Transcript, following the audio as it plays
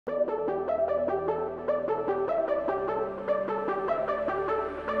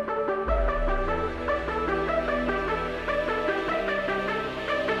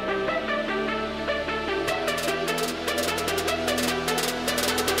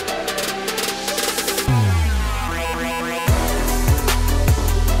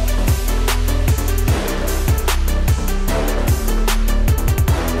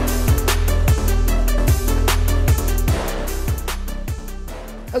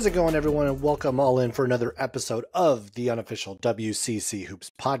How's it going, everyone, and welcome all in for another episode of the unofficial WCC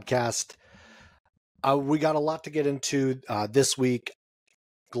Hoops podcast. We got a lot to get into this week.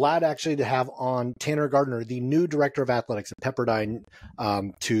 Glad actually to have on Tanner Gardner, the new director of athletics at Pepperdine,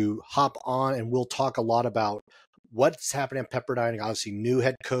 to hop on, and we'll talk a lot about what's happening at Pepperdine. Obviously, new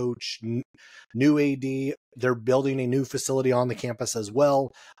head coach, new AD. They're building a new facility on the campus as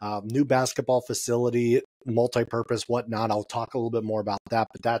well, new basketball facility, multi-purpose, whatnot. I'll talk a little bit more about that,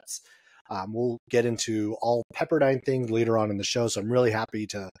 but that's we'll get into all Pepperdine things later on in the show. So I'm really happy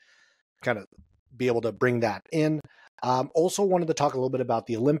to kind of be able to bring that in. Also wanted to talk a little bit about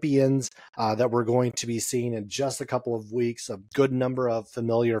the Olympians that we're going to be seeing in just a couple of weeks. A good number of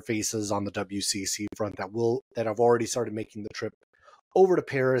familiar faces on the WCC front that have already started making the trip over to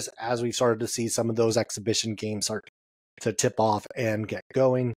Paris as we've started to see some of those exhibition games start to tip off and get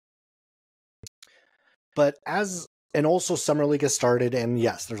going. But also Summer League has started, and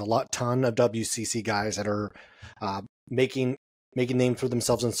yes, there's a ton of WCC guys that are making names for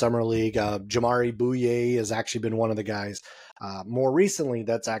themselves in Summer League. Jamari Bouye has actually been one of the guys more recently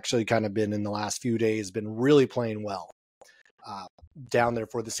that's actually kind of been in the last few days, been really playing well down there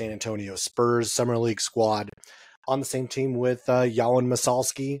for the San Antonio Spurs Summer League squad on the same team with Yawan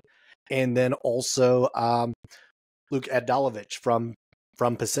Masalski, and then also Luke Adalovich from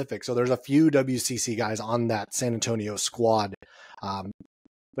Pacific. So there's a few WCC guys on that San Antonio squad. But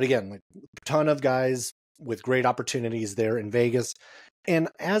again, like a ton of guys with great opportunities there in Vegas. And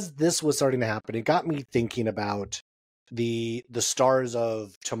as this was starting to happen, it got me thinking about the stars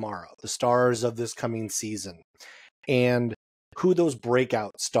of tomorrow, the stars of this coming season, and who those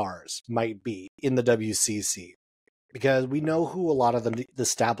breakout stars might be in the WCC. Because we know who a lot of the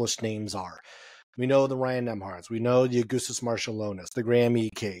established names are. We know the Ryan Nemhards. We know the Augustus Marshallonis, the Graham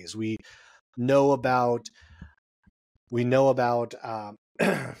EKs. We know about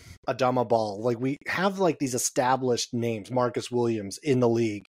Adama Ball. Like, we have like these established names, Marcus Williams in the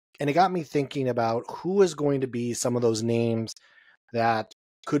league. And it got me thinking about who is going to be some of those names that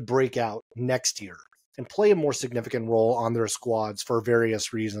could break out next year and play a more significant role on their squads for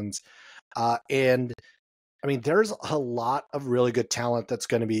various reasons. And I mean, there's a lot of really good talent that's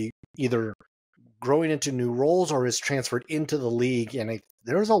going to be either growing into new roles or is transferred into the league. And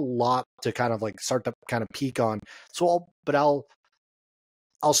there's a lot to kind of like start to kind of peak on. So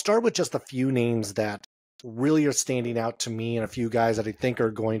I'll start with just a few names that really are standing out to me, and a few guys that I think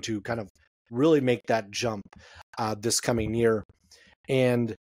are going to kind of really make that jump this coming year.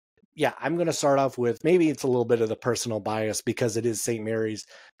 And yeah, I'm going to start off with, maybe it's a little bit of the personal bias because it is St. Mary's,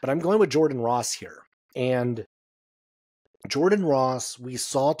 but I'm going with Jordan Ross here. And Jordan Ross, we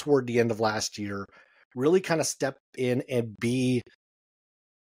saw toward the end of last year, really kind of step in and be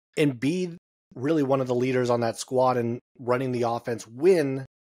really one of the leaders on that squad and running the offense when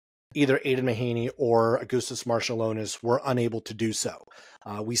either Aiden Mahaney or Augustus Marshallonis were unable to do so.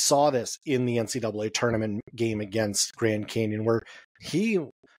 We saw this in the NCAA tournament game against Grand Canyon, where he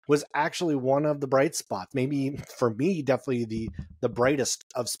was actually one of the bright spots, maybe for me, definitely the brightest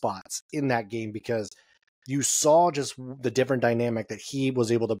of spots in that game, because you saw just the different dynamic that he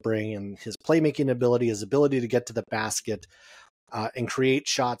was able to bring, and his playmaking ability, his ability to get to the basket and create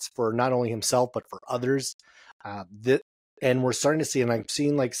shots for not only himself, but for others. And we're starting to see, and I've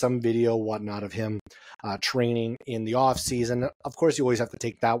seen like some video, whatnot, of him training in the off season. Of course, you always have to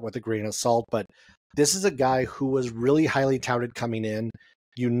take that with a grain of salt, but this is a guy who was really highly touted coming in.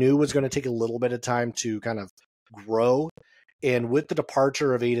 You knew was going to take a little bit of time to kind of grow. And with the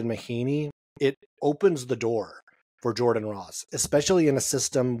departure of Aiden Mahaney, it opens the door for Jordan Ross, especially in a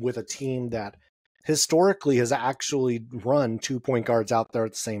system with a team that historically has actually run 2 point guards out there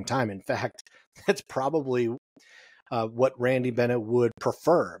at the same time. In fact, that's probably what Randy Bennett would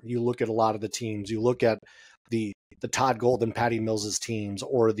prefer. You look at a lot of the teams, you look at the Todd Golden, Patty Mills's teams,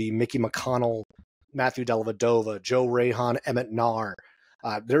 or the Mickey McConnell, Matthew Dellavedova, Joe Rahan, Emmett Nahr.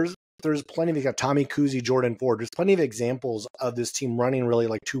 There's plenty of, Tommy Kuzi, Jordan Ford. There's plenty of examples of this team running really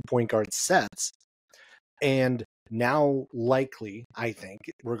like 2 point guard sets. And now likely, I think,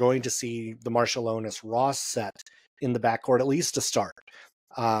 we're going to see the Marshallonis Ross set in the backcourt, at least to start.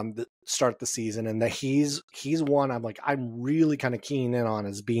 start the season, and that he's one I'm really kind of keying in on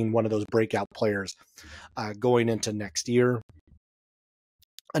as being one of those breakout players going into next year.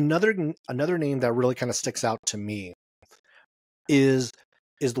 Another name that really kind of sticks out to me is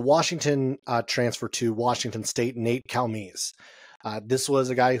the Washington transfer to Washington State, Nate Calmes. This was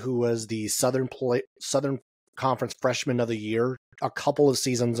a guy who was the Southern Conference Freshman of the Year a couple of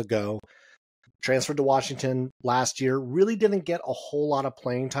seasons ago. Transferred to Washington last year. Really didn't get a whole lot of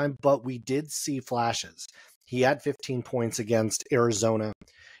playing time, but we did see flashes. He had 15 points against Arizona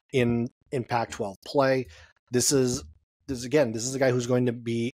in Pac-12 play. This is a guy who's going to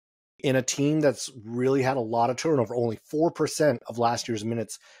be in a team that's really had a lot of turnover. Only 4% of last year's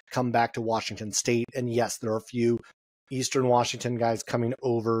minutes come back to Washington State. And yes, there are a few Eastern Washington guys coming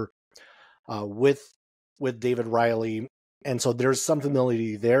over with David Riley. And so there's some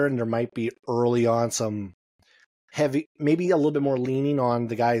familiarity there, and there might be early on some heavy, maybe a little bit more leaning on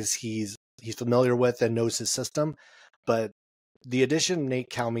the guys he's familiar with and knows his system. But the addition of Nate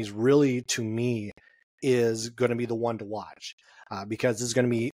Calmes really, to me, is going to be the one to watch because it's going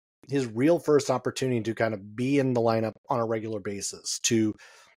to be his real first opportunity to kind of be in the lineup on a regular basis, to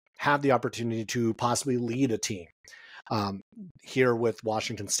have the opportunity to possibly lead a team here with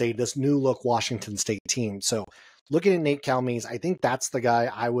Washington State, this new look Washington State team. So looking at Nate Calmes, I think that's the guy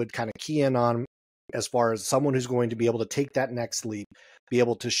I would kind of key in on as far as someone who's going to be able to take that next leap, be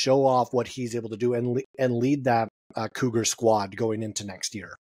able to show off what he's able to do and lead that Cougar squad going into next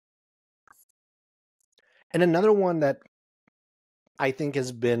year. And another one that I think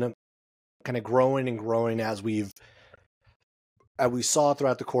has been kind of growing and growing as we saw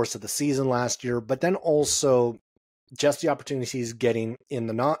throughout the course of the season last year, but then also just the opportunities he's getting in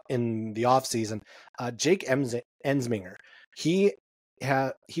the off season. Jake Ensminger, he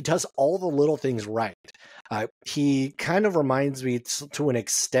does all the little things right. He kind of reminds me to an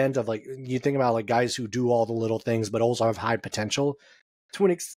extent of, like, you think about like guys who do all the little things but also have high potential.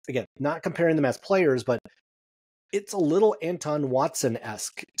 Again, not comparing them as players, but it's a little Anton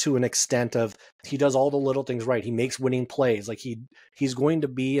Watson-esque to an extent of he does all the little things right. He makes winning plays. Like he's going to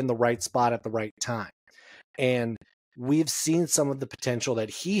be in the right spot at the right time. And we've seen some of the potential that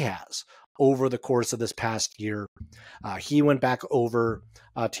he has over the course of this past year. He went back over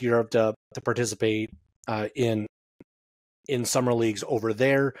to Europe to participate in summer leagues over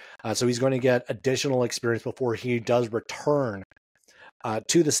there. So he's going to get additional experience before he does return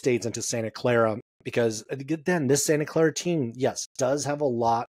to the States and to Santa Clara, because then this Santa Clara team, yes, does have a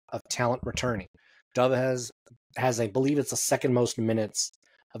lot of talent returning. Dove has I believe it's the second most minutes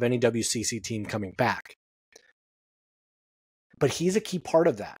of any WCC team coming back. But he's a key part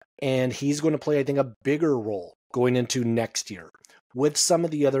of that. And he's going to play, I think, a bigger role going into next year with some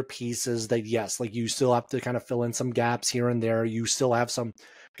of the other pieces that, yes, like you still have to kind of fill in some gaps here and there. You still have some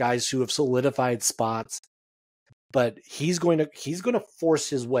guys who have solidified spots, but he's going to force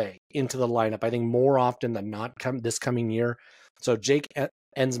his way into the lineup, I think, more often than not this coming year. So Jake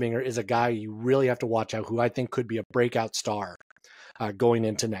Ensminger is a guy you really have to watch out, who I think could be a breakout star going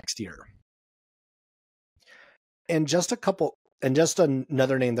into next year. And just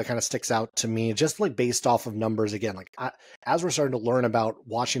another name that kind of sticks out to me, just like based off of numbers, again, like as we're starting to learn about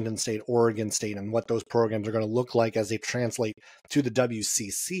Washington State, Oregon State, and what those programs are going to look like as they translate to the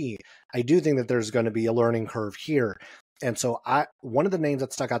WCC, I do think that there's going to be a learning curve here. And so one of the names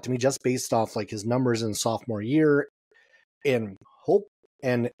that stuck out to me just based off like his numbers in sophomore year and hope,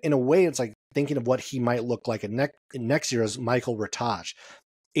 and in a way it's like thinking of what he might look like in next year is Michael Rataj.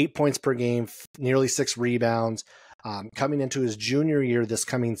 8 points per game, nearly 6 rebounds. Coming into his junior year this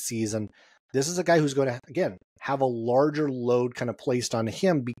coming season, this is a guy who's going to, again, have a larger load kind of placed on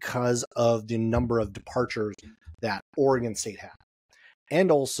him because of the number of departures that Oregon State had.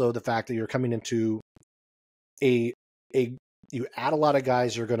 And also the fact that you're coming into you add a lot of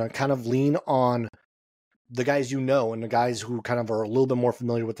guys, you're going to kind of lean on the guys and the guys who kind of are a little bit more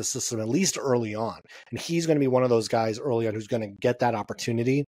familiar with the system, at least early on. And he's going to be one of those guys early on who's going to get that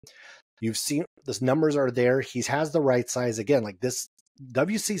opportunity. You've seen those numbers are there. He has the right size. Again, like this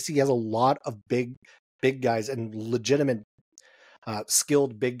WCC has a lot of big guys and legitimate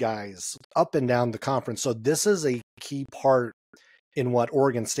skilled big guys up and down the conference. So this is a key part in what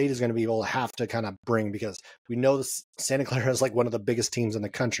Oregon State is going to be able to have to kind of bring, because we know Santa Clara is like one of the biggest teams in the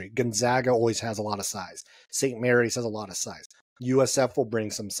country. Gonzaga always has a lot of size. St. Mary's has a lot of size. USF will bring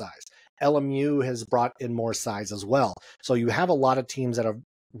some size. LMU has brought in more size as well. So you have a lot of teams that are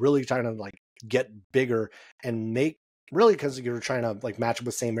really trying to like get bigger and make, really because you're trying to like match up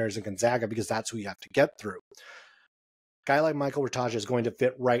with St. Mary's and Gonzaga, because that's who you have to get through. Guy like Michael Rataj is going to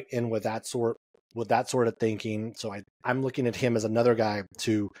fit right in with that sort with that sort of thinking. So I'm looking at him as another guy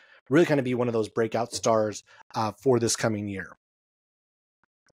to really kind of be one of those breakout stars for this coming year.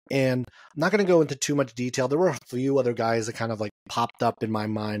 And I'm not going to go into too much detail. There were a few other guys that kind of like popped up in my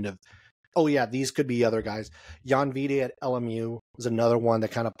mind of, oh yeah, these could be other guys. Jan Vide at LMU was another one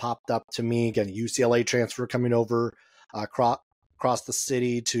that kind of popped up to me. Again, UCLA transfer coming over across the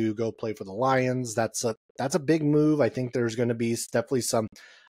city to go play for the Lions. That's a big move. I think there's going to be definitely some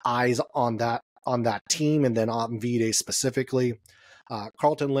eyes on that team, and then on Vide specifically.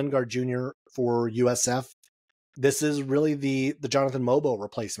 Carlton Lingard Jr. for USF. This is really the Jonathan Mobo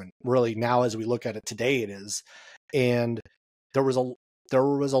replacement. Really, now as we look at it today, it is. And there was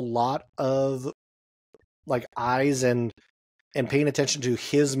a lot of like eyes and paying attention to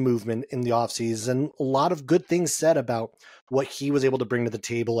his movement in the offseason. A lot of good things said about what he was able to bring to the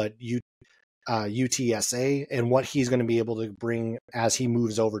table at UTSA and what he's going to be able to bring as he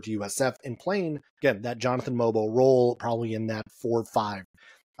moves over to USF and playing, again, that Jonathan Mobo role, probably in that 4-5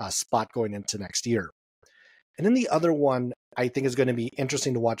 spot going into next year. And then the other one I think is going to be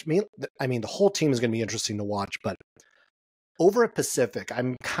interesting to watch. I mean, the whole team is going to be interesting to watch, but over at Pacific,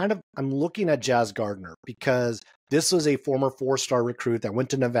 I'm looking at Jazz Gardner, because this was a former 4-star recruit that went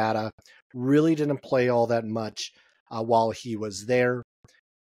to Nevada, really didn't play all that much while he was there,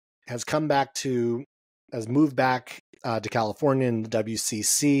 has moved back to California in the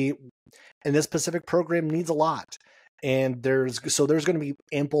WCC, and this Pacific program needs a lot. And there's going to be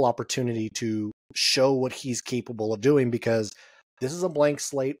ample opportunity to show what he's capable of doing, because this is a blank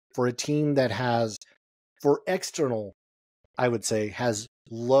slate for a team that has, for external, I would say, has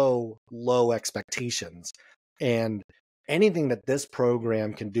low expectations. And anything that this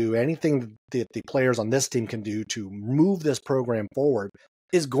program can do, anything that the players on this team can do to move this program forward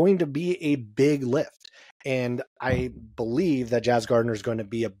is going to be a big lift. And I believe that Jazz Gardner is going to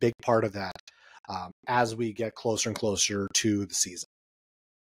be a big part of that as we get closer and closer to the season.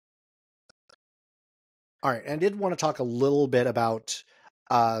 All right, and I did want to talk a little bit about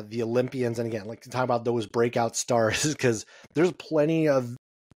the Olympians, and again, like to talk about those breakout stars, because there's plenty of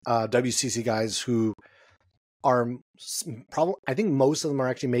WCC guys who are probably, I think most of them are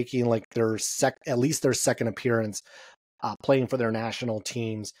actually making like at least their second appearance playing for their national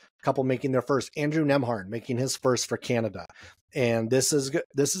teams. A couple making their first. Andrew Nemhard making his first for Canada, and this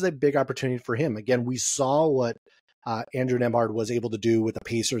is a big opportunity for him. Again, we saw what Andrew Nemhard was able to do with the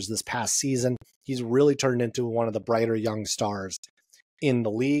Pacers this past season. He's really turned into one of the brighter young stars in the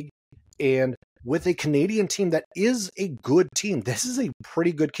league, and with a Canadian team that is a good team. This is a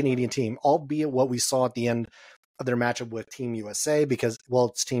pretty good Canadian team, albeit what we saw at the end of their matchup with Team USA, because, well,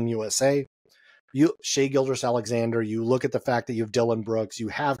 it's Team USA. Shea Gilgeous-Alexander, you look at the fact that you have Dylan Brooks, you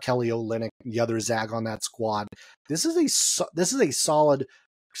have Kelly Olynyk, the other Zag on that squad. This is a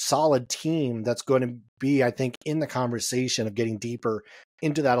solid team that's going to be, I think, in the conversation of getting deeper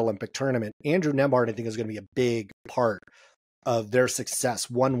into that Olympic tournament. Andrew Nemhard, I think, is going to be a big part of their success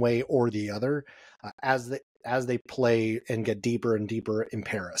one way or the other as they play and get deeper and deeper in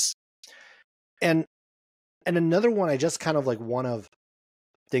Paris. And another one I just kind of like want to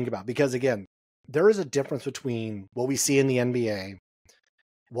think about, because again, there is a difference between what we see in the NBA,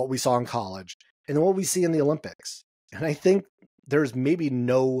 what we saw in college, and then what we see in the Olympics. And I think there's maybe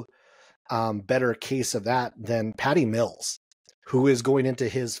no better case of that than Patty Mills, who is going into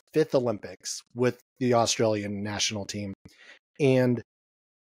his 5th Olympics with the Australian national team. And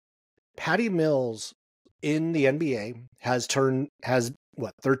Patty Mills in the NBA has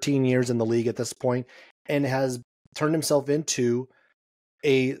 13 years in the league at this point, and has turned himself into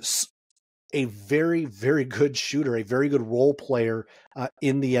a very, very good shooter, a very good role player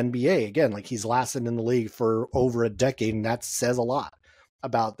in the NBA. Again, like, he's lasted in the league for over a decade, and that says a lot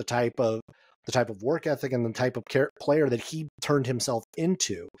about the type of work ethic and the type of player that he turned himself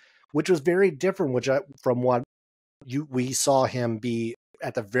into, which was very different from what we saw him be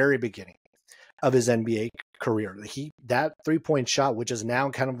at the very beginning of his NBA career. That 3-point shot, which is now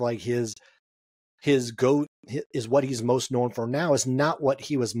kind of like his go, is what he's most known for now, is not what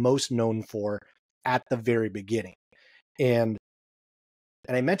he was most known for at the very beginning. And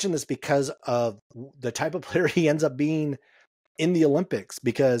I mention this because of the type of player he ends up being in the Olympics,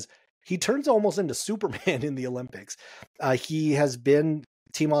 because he turns almost into Superman in the Olympics. He has been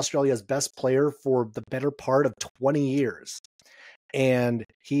Team Australia's best player for the better part of 20 years. And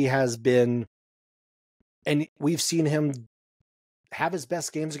we've seen him have his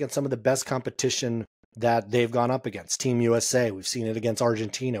best games against some of the best competition that they've gone up against. Team USA, we've seen it against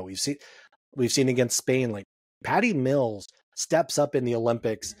Argentina, we've seen it against Spain. Like, Patty Mills steps up in the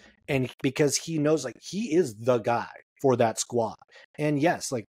Olympics, and because he knows, like, he is the guy for that squad. And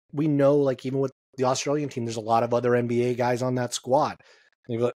yes, like, we know, like, even with the Australian team, there's a lot of other NBA guys on that squad.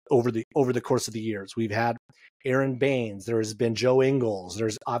 Over the course of the years, we've had Aaron Baines, there has been Joe Ingles,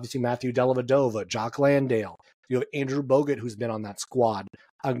 there's obviously Matthew Dellavedova, Jock Landale. You have Andrew Bogut, who's been on that squad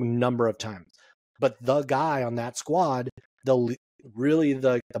a number of times. But the guy on that squad, the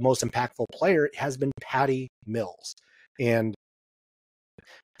most impactful player, has been Patty Mills. And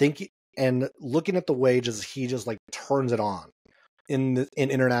looking at the wages, he just like turns it on in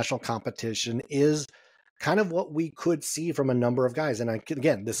international competition is kind of what we could see from a number of guys. And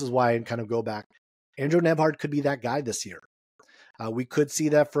again, this is why I kind of go back. Andrew Nebhard could be that guy this year. We could see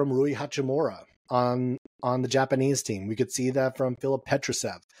that from Rui Hachimura on the Japanese team. We could see that from Filip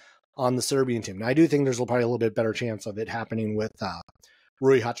Petrusev on the Serbian team. Now, I do think there's probably a little bit better chance of it happening with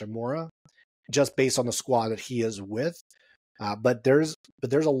Rui Hachimura, just based on the squad that he is with. But there's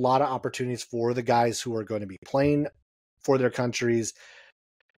a lot of opportunities for the guys who are going to be playing for their countries.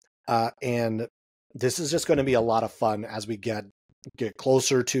 And this is just going to be a lot of fun as we get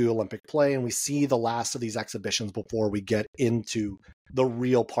closer to Olympic play and we see the last of these exhibitions before we get into the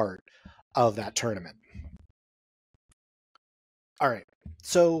real part of that tournament. All right.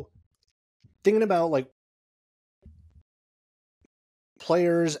 So thinking about like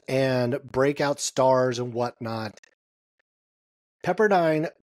players and breakout stars and whatnot, Pepperdine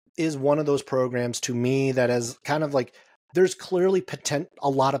is one of those programs to me that is kind of like, there's clearly a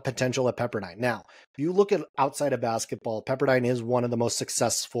lot of potential at Pepperdine. Now, if you look at outside of basketball, Pepperdine is one of the most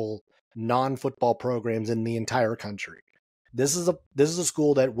successful non-football programs in the entire country. This is a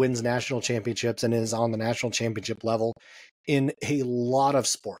school that wins national championships and is on the national championship level in a lot of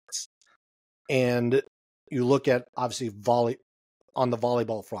sports. And you look at obviously on the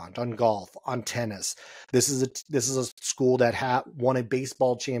volleyball front, on golf, on tennis. This is a school that won a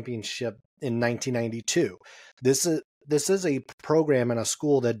baseball championship in 1992. This is a program and a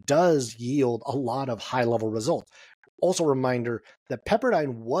school that does yield a lot of high-level results. Also a reminder that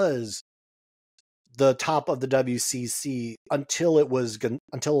Pepperdine was the top of the WCC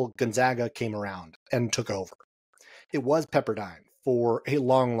until Gonzaga came around and took over. It was Pepperdine for a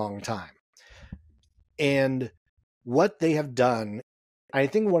long, long time. And what they have done, I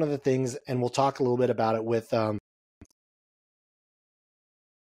think one of the things, and we'll talk a little bit about it with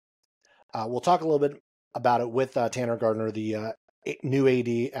Tanner Gardner, the new AD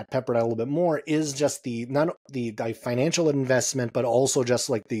at Pepperdine, a little bit more, is just not the financial investment, but also just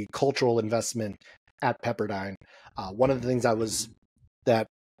like the cultural investment at Pepperdine. One of the things that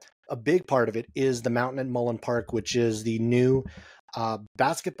a big part of it is the mountain at Mullin Park, which is the new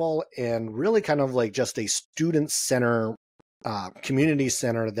basketball and really kind of like just a student center, community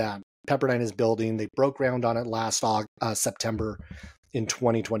center that Pepperdine is building. They broke ground on it last September in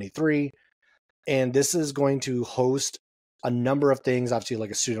 2023. And this is going to host a number of things, obviously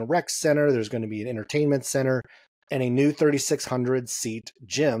like a student rec center. There's going to be an entertainment center and a new 3,600 seat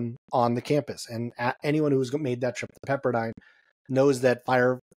gym on the campus. And anyone who's made that trip to Pepperdine knows that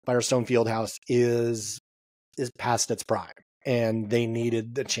Firestone Fieldhouse is past its prime and they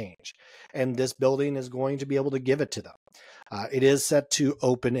needed the change. And this building is going to be able to give it to them. It is set to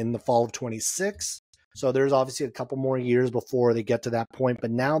open in the fall of 26. So there's obviously a couple more years before they get to that point,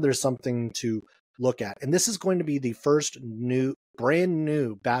 but now there's something to look at. And this is going to be the first brand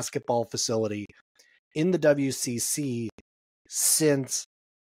new basketball facility in the WCC since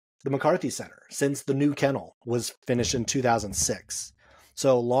the McCarthy Center, since the new kennel was finished in 2006.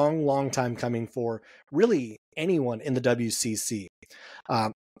 So long time coming for really anyone in the WCC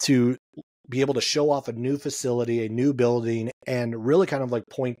to be able to show off a new facility, a new building, and really kind of like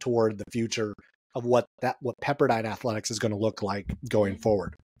point toward the future of what Pepperdine athletics is going to look like going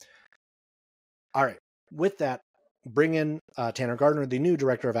forward. All right. With that, bring in Tanner Gardner, the new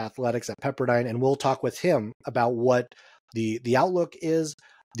director of athletics at Pepperdine, and we'll talk with him about what the outlook is,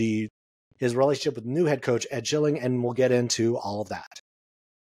 his relationship with new head coach Ed Schilling, and we'll get into all of that.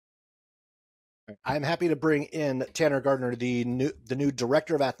 I'm happy to bring in Tanner Gardner, the new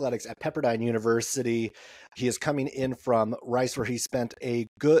director of athletics at Pepperdine University. He is coming in from Rice, where he spent a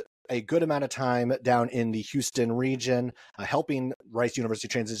good amount of time down in the Houston region, helping Rice University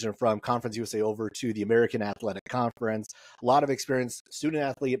transition from Conference USA over to the American Athletic Conference. A lot of experience, student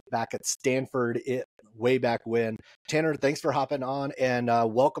athlete back at Stanford way back when. Tanner, thanks for hopping on and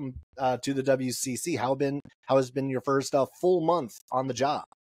welcome to the WCC. How has been your first full month on the job?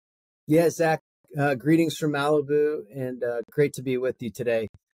 Yeah, Zach, greetings from Malibu and great to be with you today.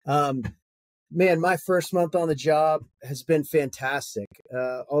 Man, my first month on the job has been fantastic.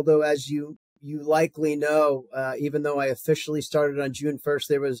 Although, as you likely know, even though I officially started on June 1st,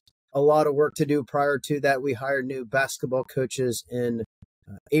 there was a lot of work to do prior to that. We hired new basketball coaches in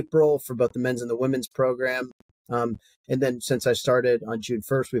April for both the men's and the women's program. And then since I started on June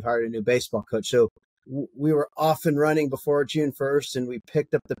 1st, we've hired a new baseball coach. So we were off and running before June 1st, and we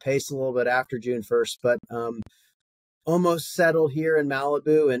picked up the pace a little bit after June 1st, but almost settled here in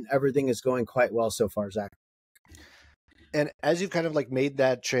Malibu, and everything is going quite well so far, Zach. And as you've kind of like made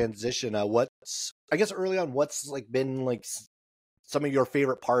that transition, what's, I guess early on, what's like been like some of your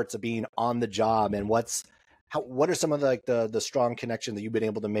favorite parts of being on the job, and what are some of the strong connection that you've been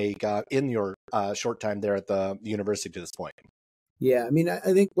able to make in your short time there at the university to this point? Yeah, I mean, I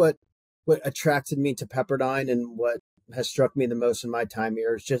think what attracted me to Pepperdine and what has struck me the most in my time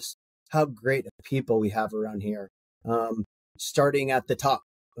here is just how great of people we have around here. Starting at the top,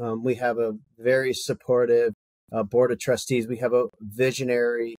 we have a very supportive board of trustees. We have a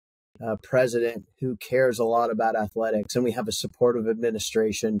visionary president who cares a lot about athletics, and we have a supportive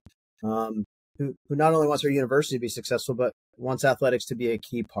administration who not only wants our university to be successful, but wants athletics to be a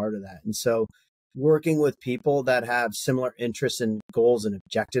key part of that. And so working with people that have similar interests and goals and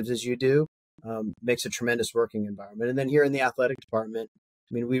objectives as you do makes a tremendous working environment. And then here in the athletic department,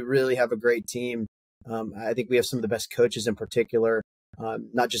 I mean, we really have a great team. I think we have some of the best coaches in particular,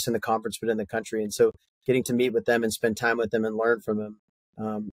 not just in the conference, but in the country. And so getting to meet with them and spend time with them and learn from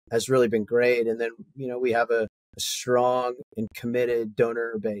them has really been great. And then, we have a strong and committed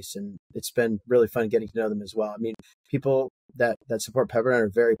donor base, and it's been really fun getting to know them as well. I mean, people that support Pepperdine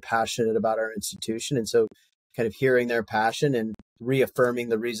are very passionate about our institution. And so kind of hearing their passion and reaffirming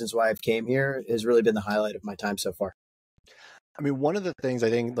the reasons why I've came here has really been the highlight of my time so far. I mean, one of the things I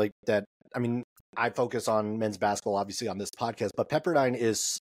think I focus on men's basketball, obviously, on this podcast, but Pepperdine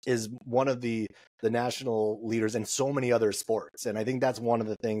is one of the national leaders in so many other sports. And I think that's one of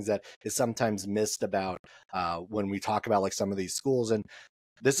the things that is sometimes missed about when we talk about like some of these schools. And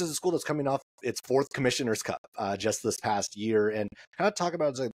this is a school that's coming off its 4th Commissioner's Cup just this past year. And kind of talk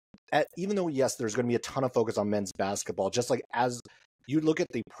about, even though, yes, there's going to be a ton of focus on men's basketball, just like as you look at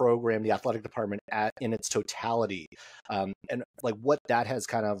the program, the athletic department in its totality, and like what that has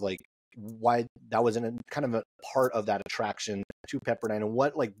kind of like, why that was kind of a part of that attraction to Pepperdine, and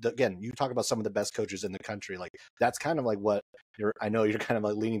what, like, again, you talk about some of the best coaches in the country, like that's kind of like what I know you're kind of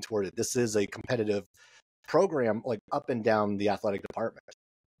like leaning toward it. This is a competitive program, like up and down the athletic department.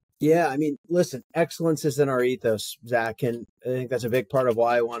 Yeah, I mean, listen, excellence is in our ethos, Zach, and I think that's a big part of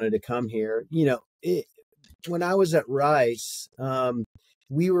why I wanted to come here. When I was at Rice,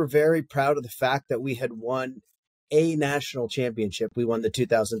 we were very proud of the fact that we had won a national championship. We won the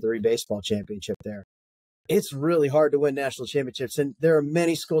 2003 baseball championship there. It's really hard to win national championships, and there are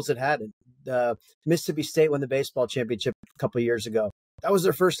many schools that hadn't. Mississippi State won the baseball championship a couple of years ago. That was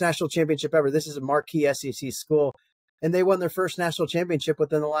their first national championship ever. This is a marquee SEC school, and they won their first national championship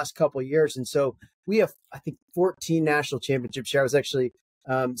within the last couple of years. And so we have, I think, 14 national championships here. I was actually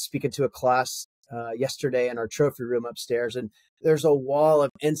speaking to a class yesterday in our trophy room upstairs, and there's a wall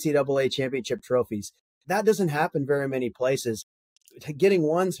of NCAA championship trophies. That doesn't happen very many places. Getting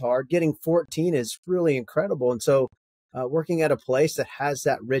one's hard. Getting 14 is really incredible. And so working at a place that has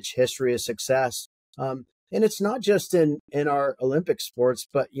that rich history of success, and it's not just in our Olympic sports,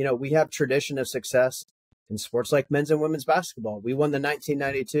 but, we have tradition of success in sports like men's and women's basketball. We won the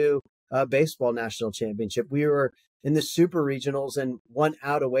 1992 baseball national championship. We were in the super regionals and 1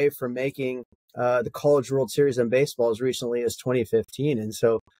 out away from making the College World Series in baseball as recently as 2015. And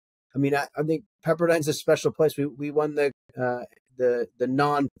so, I mean, I think Pepperdine's a special place. We won the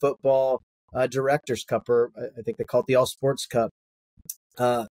non-football Directors Cup, or I think they call it the All Sports Cup, 2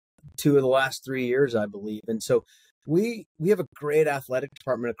 of the last 3 years, I believe. And so we have a great athletic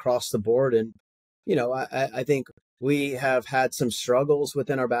department across the board. And, I think we have had some struggles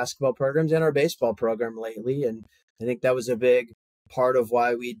within our basketball programs and our baseball program lately. And I think that was a big part of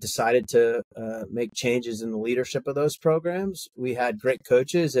why we decided to make changes in the leadership of those programs. We had great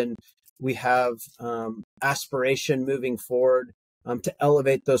coaches, and we have aspiration moving forward to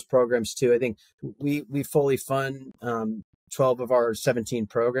elevate those programs too. I think we fully fund 12 of our 17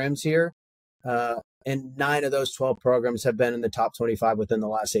 programs here, and 9 of those 12 programs have been in the top 25 within the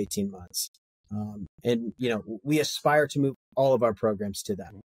last 18 months. And we aspire to move all of our programs to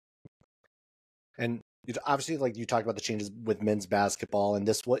that. And obviously, like you talked about the changes with men's basketball, and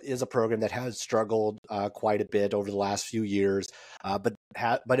this is a program that has struggled quite a bit over the last few years. But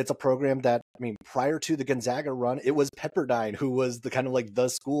it's a program that, I mean, prior to the Gonzaga run, it was Pepperdine who was the kind of like the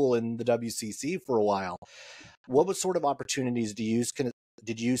school in the WCC for a while. What sort of opportunities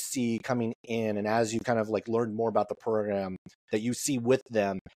did you see coming in, and as you kind of like learned more about the program that you see with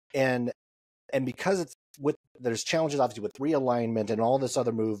them, and because there's challenges obviously with realignment and all this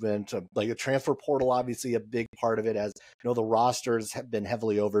other movement, like a transfer portal, obviously a big part of it. As you know, the rosters have been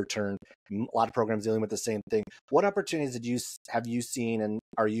heavily overturned. A lot of programs dealing with the same thing. What opportunities have you seen, and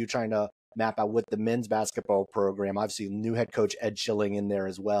are you trying to map out with the men's basketball program? Obviously, new head coach Ed Schilling in there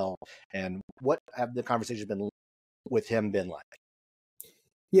as well. And what have the conversations been with him been like?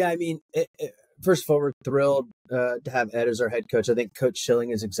 Yeah, I mean, first of all, we're thrilled to have Ed as our head coach. I think Coach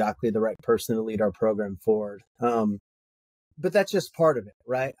Schilling is exactly the right person to lead our program forward. But that's just part of it,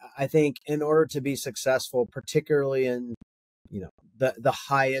 right? I think in order to be successful, particularly in the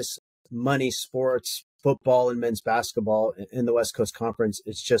highest money sports, football and men's basketball in the West Coast Conference,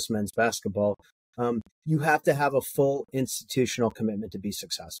 it's just men's basketball. You have to have a full institutional commitment to be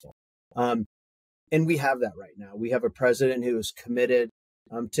successful. And we have that right now. We have a president who is committed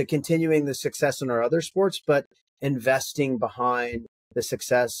to continuing the success in our other sports, but investing behind the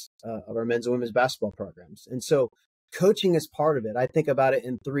success of our men's and women's basketball programs. And so coaching is part of it. I think about it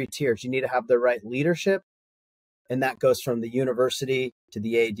in 3 tiers. You need to have the right leadership, and that goes from the university to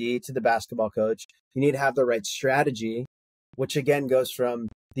the AD to the basketball coach. You need to have the right strategy, which again goes from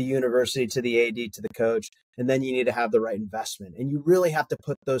the university to the AD to the coach. And then you need to have the right investment. And you really have to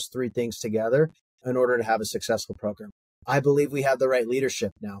put those 3 things together in order to have a successful program. I believe we have the right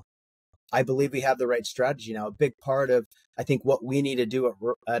leadership now. I believe we have the right strategy now. A big part of, I think, what we need to do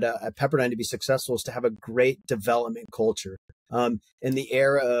at Pepperdine to be successful is to have a great development culture. In the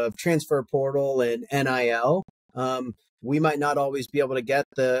era of transfer portal and NIL, we might not always be able to get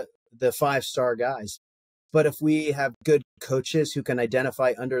the 5-star guys. But if we have good coaches who can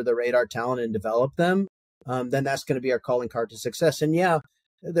identify under the radar talent and develop them, then that's going to be our calling card to success. And yeah,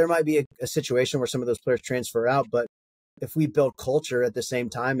 there might be a situation where some of those players transfer out, but if we build culture at the same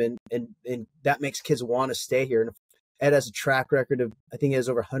time and that makes kids want to stay here. And if Ed has a track record of, I think he has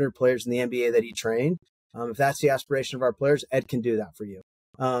over 100 players in the NBA that he trained. If that's the aspiration of our players, Ed can do that for you.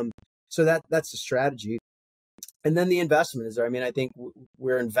 So that's the strategy. And then the investment is there. I mean, I think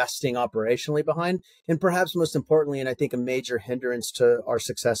we're investing operationally behind, and perhaps most importantly, and I think a major hindrance to our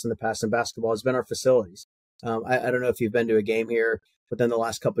success in the past in basketball has been our facilities. I don't know if you've been to a game here within the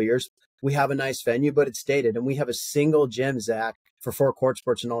last couple of years. We have a nice venue, but it's dated, and we have a single gym, Zach, for 4 court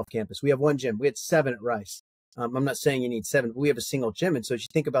sports in all of campus. We have 1 gym. We had 7 at Rice. I'm not saying you need 7, but we have a single gym. And so as you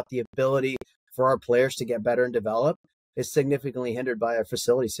think about the ability for our players to get better and develop, is significantly hindered by our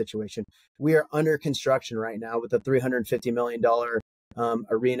facility situation. We are under construction right now with a $350 million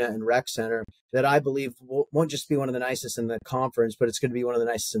arena and rec center that I believe won't just be one of the nicest in the conference, but it's going to be one of the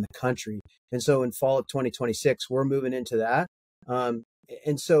nicest in the country. And so in fall of 2026, we're moving into that.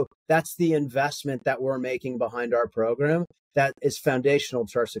 And so that's the investment that we're making behind our program that is foundational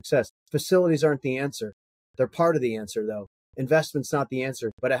to our success. Facilities aren't the answer. They're part of the answer, though. Investment's not the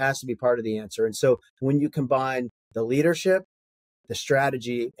answer, but it has to be part of the answer. And so when you combine the leadership, the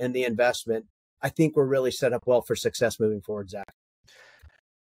strategy, and the investment, I think we're really set up well for success moving forward, Zach.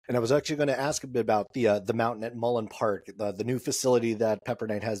 And I was actually going to ask a bit about the mountain at Mullin Park, the new facility that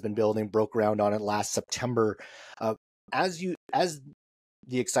Pepperdine has been building, broke ground on it last September. As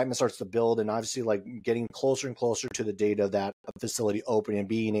the excitement starts to build, and obviously like getting closer and closer to the date of that facility opening and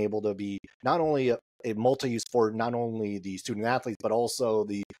being able to be not only a multi-use for not only the student athletes, but also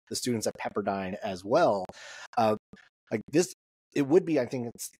the students at Pepperdine as well. Like this, it would be, I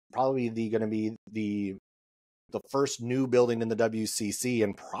think it's probably going to be the first new building in the WCC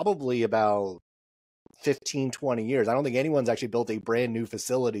in probably about 15, 20 years. I don't think anyone's actually built a brand new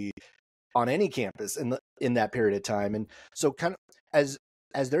facility on any campus in that period of time. And so kind of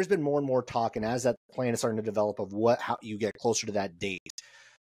as there's been more and more talk, and as that plan is starting to develop of how you get closer to that date,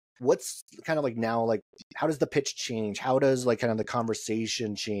 what's kind of like now, like, how does the pitch change? How does like kind of the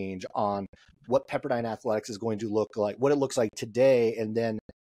conversation change on what Pepperdine athletics is going to look like, what it looks like today, and then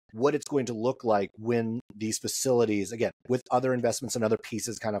what it's going to look like when these facilities, again, with other investments and other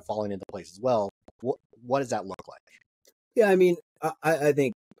pieces kind of falling into place as well, what does that look like? Yeah, I mean, I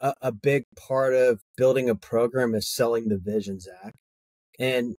think a big part of building a program is selling the vision, Zach.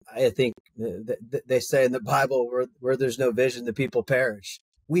 And I think they say in the Bible, where there's no vision, the people perish.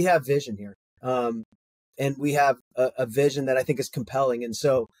 We have vision here. And we have a vision that I think is compelling. And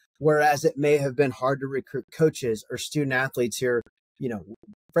so, whereas it may have been hard to recruit coaches or student athletes here,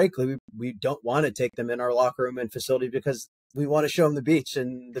 frankly, we don't want to take them in our locker room and facility because we want to show them the beach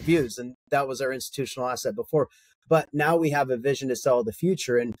and the views. And that was our institutional asset before. But now we have a vision to sell the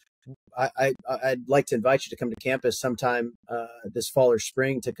future. And I'd like to invite you to come to campus sometime this fall or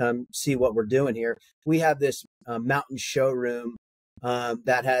spring to come see what we're doing here. We have this mountain showroom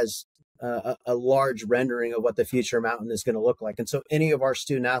that has a large rendering of what the future mountain is going to look like. And so any of our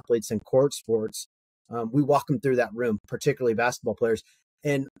student athletes in court sports we walk them through that room, particularly basketball players.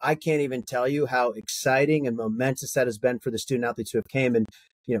 And I can't even tell you how exciting and momentous that has been for the student athletes who have came. And,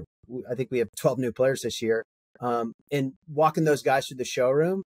 I think we have 12 new players this year. And walking those guys through the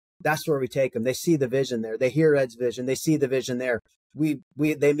showroom, that's where we take them. They see the vision there. They hear Ed's vision. They see the vision there.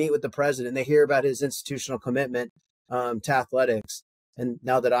 They meet with the president. They hear about his institutional commitment to athletics. And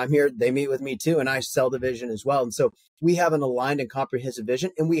now that I'm here, they meet with me too, and I sell the vision as well. And so we have an aligned and comprehensive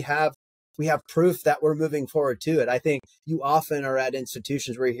vision, and we have proof that we're moving forward to it. I think you often are at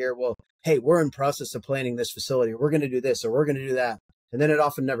institutions where you hear, well, hey, we're in process of planning this facility, or we're going to do this, or we're going to do that. And then it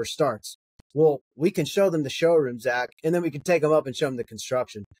often never starts. Well, we can show them the showroom, Zach, and then we can take them up and show them the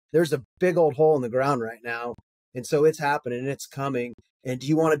construction. There's a big old hole in the ground right now. And so it's happening and it's coming. And do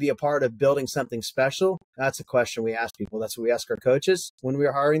you want to be a part of building something special? That's a question we ask people. That's what we ask our coaches when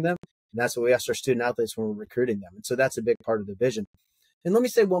we're hiring them. And that's what we ask our student athletes when we're recruiting them. And so that's a big part of the vision. And let me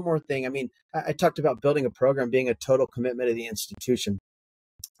say one more thing. I mean, I talked about building a program being a total commitment of the institution.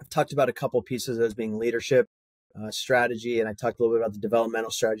 I've talked about a couple of pieces as being leadership, strategy, and I talked a little bit about the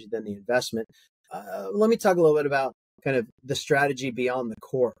developmental strategy, then the investment. Let me talk a little bit about kind of the strategy beyond the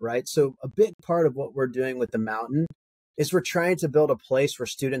court, right? So a big part of what we're doing with the Mountain is we're trying to build a place where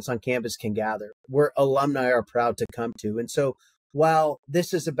students on campus can gather, where alumni are proud to come to. And so while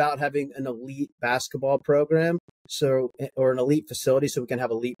this is about having an elite basketball program, or an elite facility so we can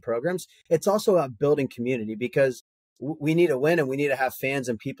have elite programs, it's also about building community, because we need to win and we need to have fans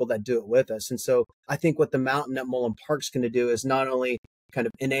and people that do it with us. And so I think what the Mountain at Mullin Park is going to do is not only kind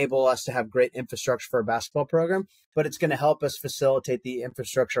of enable us to have great infrastructure for a basketball program, but it's going to help us facilitate the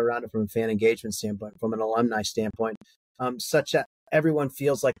infrastructure around it from a fan engagement standpoint, from an alumni standpoint, such that everyone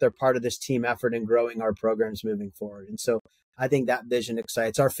feels like they're part of this team effort in growing our programs moving forward. And so I think that vision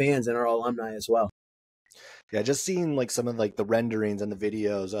excites our fans and our alumni as well. Yeah, just seeing like some of like the renderings and the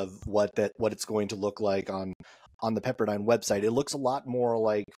videos of what it's going to look like on the Pepperdine website, it looks a lot more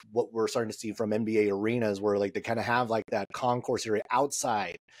like what we're starting to see from NBA arenas, where like they kind of have like that concourse area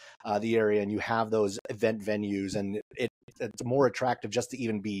outside the area, and you have those event venues, and it's more attractive just to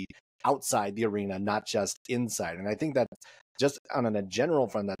even be outside the arena, not just inside. And I think that just on a general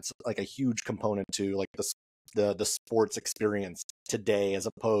front, that's like a huge component to like the sports experience today, as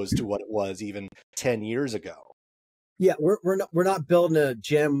opposed to what it was even 10 years ago. Yeah, we're not building a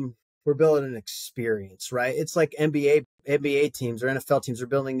gym. We're building an experience, right? It's like NBA teams or NFL teams are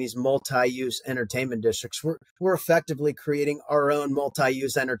building these multi-use entertainment districts. We're effectively creating our own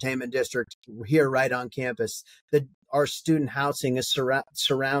multi-use entertainment district here right on campus. Our student housing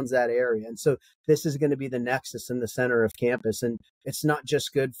surrounds that area. And so this is going to be the nexus in the center of campus. And it's not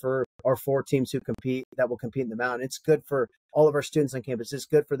just good for our 4 teams that will compete in the Mountain. It's good for all of our students on campus. It's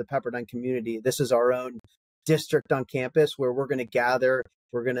good for the Pepperdine community. This is our own district on campus where we're going to gather.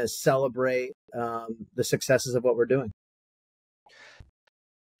 We're going to celebrate the successes of what we're doing.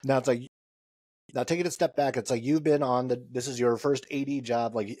 Now it's like, now taking a step back, it's like you've been this is your first AD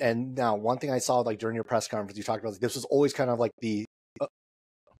job, like, and now one thing I saw like during your press conference, you talked about like, this was always kind of like the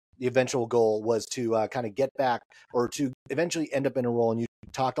eventual goal was to kind of get back, or to eventually end up in a role. And you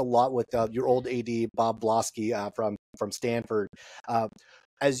talked a lot with your old AD Bob Blosky from Stanford.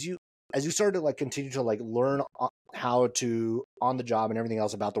 As you started to like continue to like learn how to on the job and everything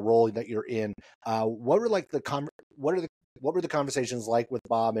else about the role that you're in, what were the conversations like with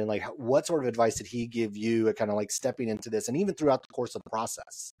Bob, and like what sort of advice did he give you at kind of like stepping into this, and even throughout the course of the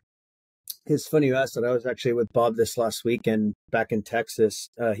process? It's funny you asked that. I was actually with Bob this last weekend back in Texas.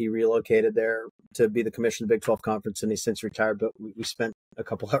 He relocated there to be the commissioner of the Big 12 Conference, and he's since retired, but we spent a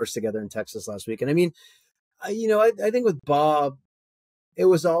couple hours together in Texas last week. And I mean, I think with Bob, it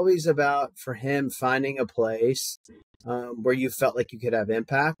was always about, for him, finding a place where you felt like you could have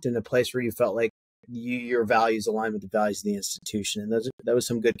impact, and a place where you felt like your values align with the values of the institution. And that was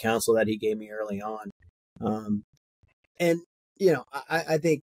some good counsel that he gave me early on. I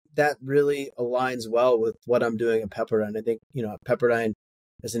think that really aligns well with what I'm doing at Pepperdine. I think, at Pepperdine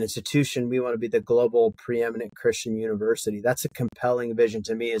as an institution, we want to be the global preeminent Christian university. That's a compelling vision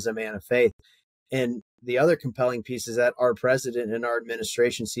to me as a man of faith. And the other compelling piece is that our president and our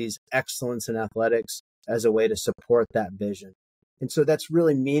administration sees excellence in athletics as a way to support that vision. And so that's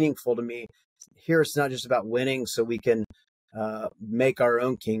really meaningful to me. Here, it's not just about winning so we can make our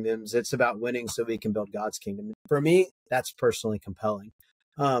own kingdoms. It's about winning so we can build God's kingdom. For me, that's personally compelling.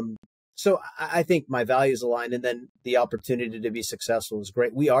 So I think my values align, and then the opportunity to be successful is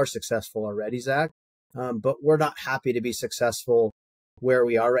great. We are successful already, Zach, but we're not happy to be successful where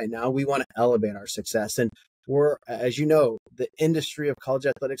we are right now. We want to elevate our success. And as you know, the industry of college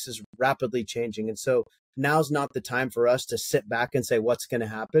athletics is rapidly changing. And so now's not the time for us to sit back and say what's going to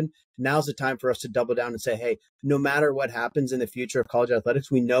happen. Now's the time for us to double down and say, hey, no matter what happens in the future of college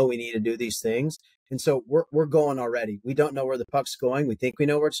athletics, we know we need to do these things. And so we're going already. We don't know where the puck's going. We think we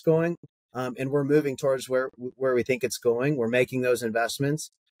know where it's going. And we're moving towards where we think it's going. We're making those investments.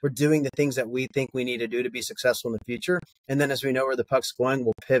 We're doing the things that we think we need to do to be successful in the future. And then as we know where the puck's going,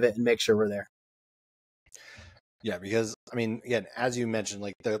 we'll pivot and make sure we're there. Yeah, because I mean, again, as you mentioned,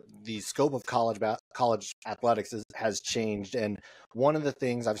 like the scope of college athletics has changed, and one of the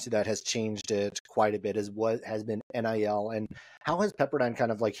things obviously that has changed it quite a bit is what has been NIL, and how has Pepperdine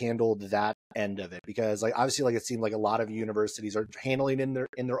kind of like handled that end of it? Because like obviously, like it seemed like a lot of universities are handling it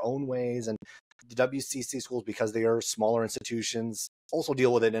in their own ways, and the WCC schools, because they are smaller institutions, also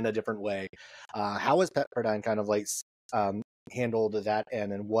deal with it in a different way. How has Pepperdine kind of like handled that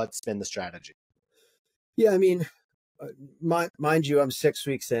end, and what's been the strategy? Yeah, I mean, mind you, I'm 6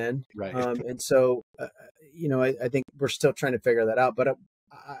 weeks in. Right. And so, I think we're still trying to figure that out. But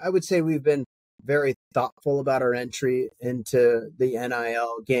I would say we've been very thoughtful about our entry into the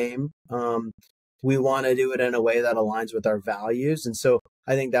NIL game. We want to do it in a way that aligns with our values. And so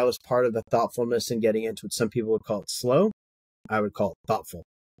I think that was part of the thoughtfulness in getting into it. Some people would call it slow. I would call it thoughtful.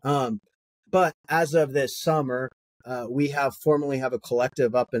 But as of this summer, we formally have a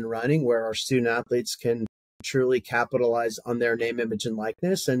collective up and running where our student athletes can truly capitalize on their name, image, and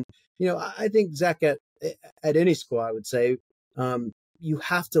likeness. And, I think, Zach, at any school, I would say, you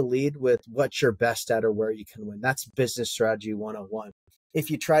have to lead with what you're best at or where you can win. That's business strategy 101. If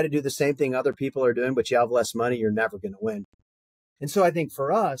you try to do the same thing other people are doing, but you have less money, you're never going to win. And so I think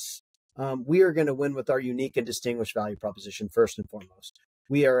for us, we are going to win with our unique and distinguished value proposition, first and foremost.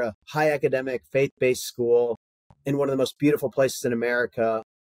 We are a high academic, faith-based school in one of the most beautiful places in America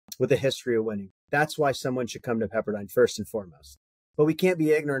with a history of winning. That's why someone should come to Pepperdine first and foremost. But we can't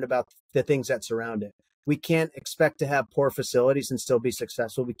be ignorant about the things that surround it. We can't expect to have poor facilities and still be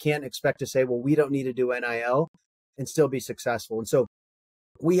successful. We can't expect to say, well, we don't need to do NIL and still be successful. And so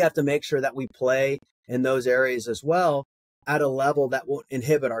we have to make sure that we play in those areas as well at a level that won't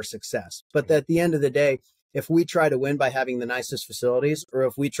inhibit our success. But at the end of the day, if we try to win by having the nicest facilities, or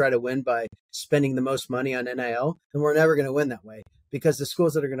if we try to win by spending the most money on NIL, then we're never going to win that way, because the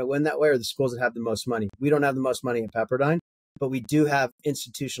schools that are going to win that way are the schools that have the most money. We don't have the most money at Pepperdine, but we do have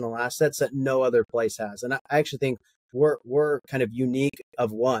institutional assets that no other place has. And I actually think we're kind of unique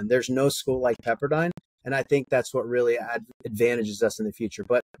of one. There's no school like Pepperdine. And I think that's what really advantages us in the future.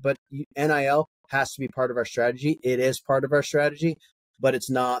 But NIL has to be part of our strategy. It is part of our strategy, but it's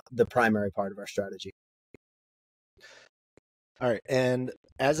not the primary part of our strategy. All right. And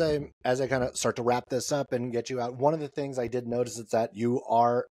as I kind of start to wrap this up and get you out, one of the things I did notice is that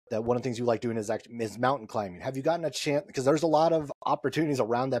one of the things you like doing is mountain climbing. Have you gotten a chance, because there's a lot of opportunities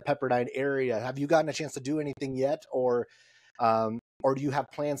around that Pepperdine area. Have you gotten a chance to do anything yet, or do you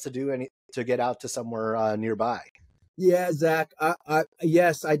have plans to get out to somewhere nearby? Yeah, Zach,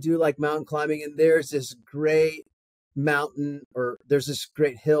 yes, I do like mountain climbing. And there's this great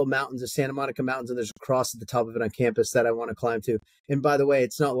hill mountains, the Santa Monica Mountains, and there's a cross at the top of it on campus that I want to climb to. And by the way,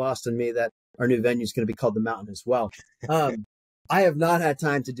 it's not lost on me that our new venue is going to be called the Mountain as well. I have not had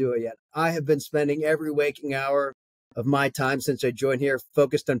time to do it yet. I have been spending every waking hour of my time since I joined here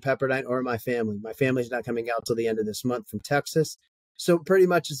focused on Pepperdine or my family. My family's not coming out till the end of this month from Texas. So pretty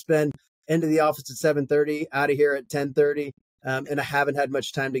much it's been into the office at 7:30, out of here at 10:30. And I haven't had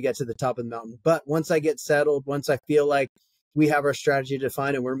much time to get to the top of the mountain. But once I get settled, once I feel like we have our strategy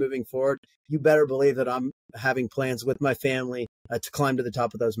defined and we're moving forward, you better believe that I'm having plans with my family to climb to the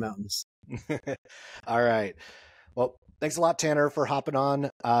top of those mountains. All right. Well, thanks a lot, Tanner, for hopping on.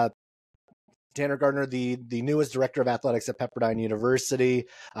 Tanner Gardner, the newest director of athletics at Pepperdine University.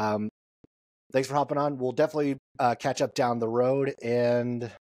 Thanks for hopping on. We'll definitely catch up down the road,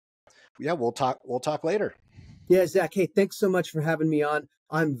 and yeah, we'll talk later. Yeah, Zach, hey, thanks so much for having me on.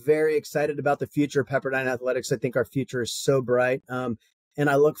 I'm very excited about the future of Pepperdine athletics. I think our future is so bright. And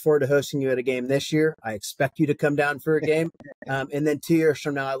I look forward to hosting you at a game this year. I expect you to come down for a game. And then 2 years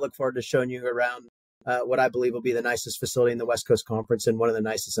from now, I look forward to showing you around what I believe will be the nicest facility in the West Coast Conference and one of the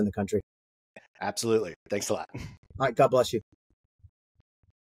nicest in the country. Absolutely. Thanks a lot. All right. God bless you.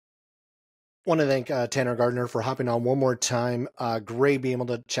 Want to thank Tanner Gardner for hopping on one more time. Great being able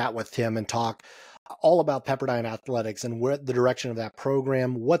to chat with him and talk all about Pepperdine athletics and where the direction of that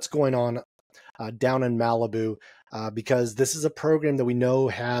program, what's going on down in Malibu, because this is a program that we know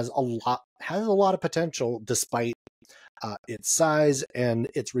has a lot of potential despite its size and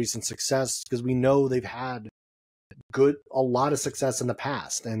its recent success, because we know they've had a lot of success in the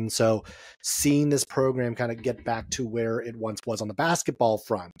past. And so seeing this program kind of get back to where it once was on the basketball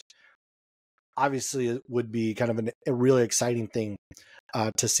front, obviously it would be kind of a really exciting thing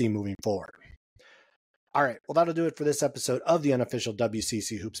to see moving forward. All right, well, that'll do it for this episode of the Unofficial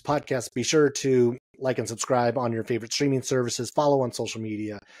WCC Hoops podcast. Be sure to like and subscribe on your favorite streaming services. Follow on social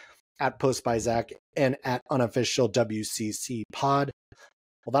media at Post by Zach and at Unofficial WCC Pod.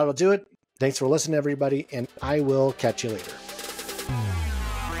 Well, that'll do it. Thanks for listening, everybody, and I will catch you later.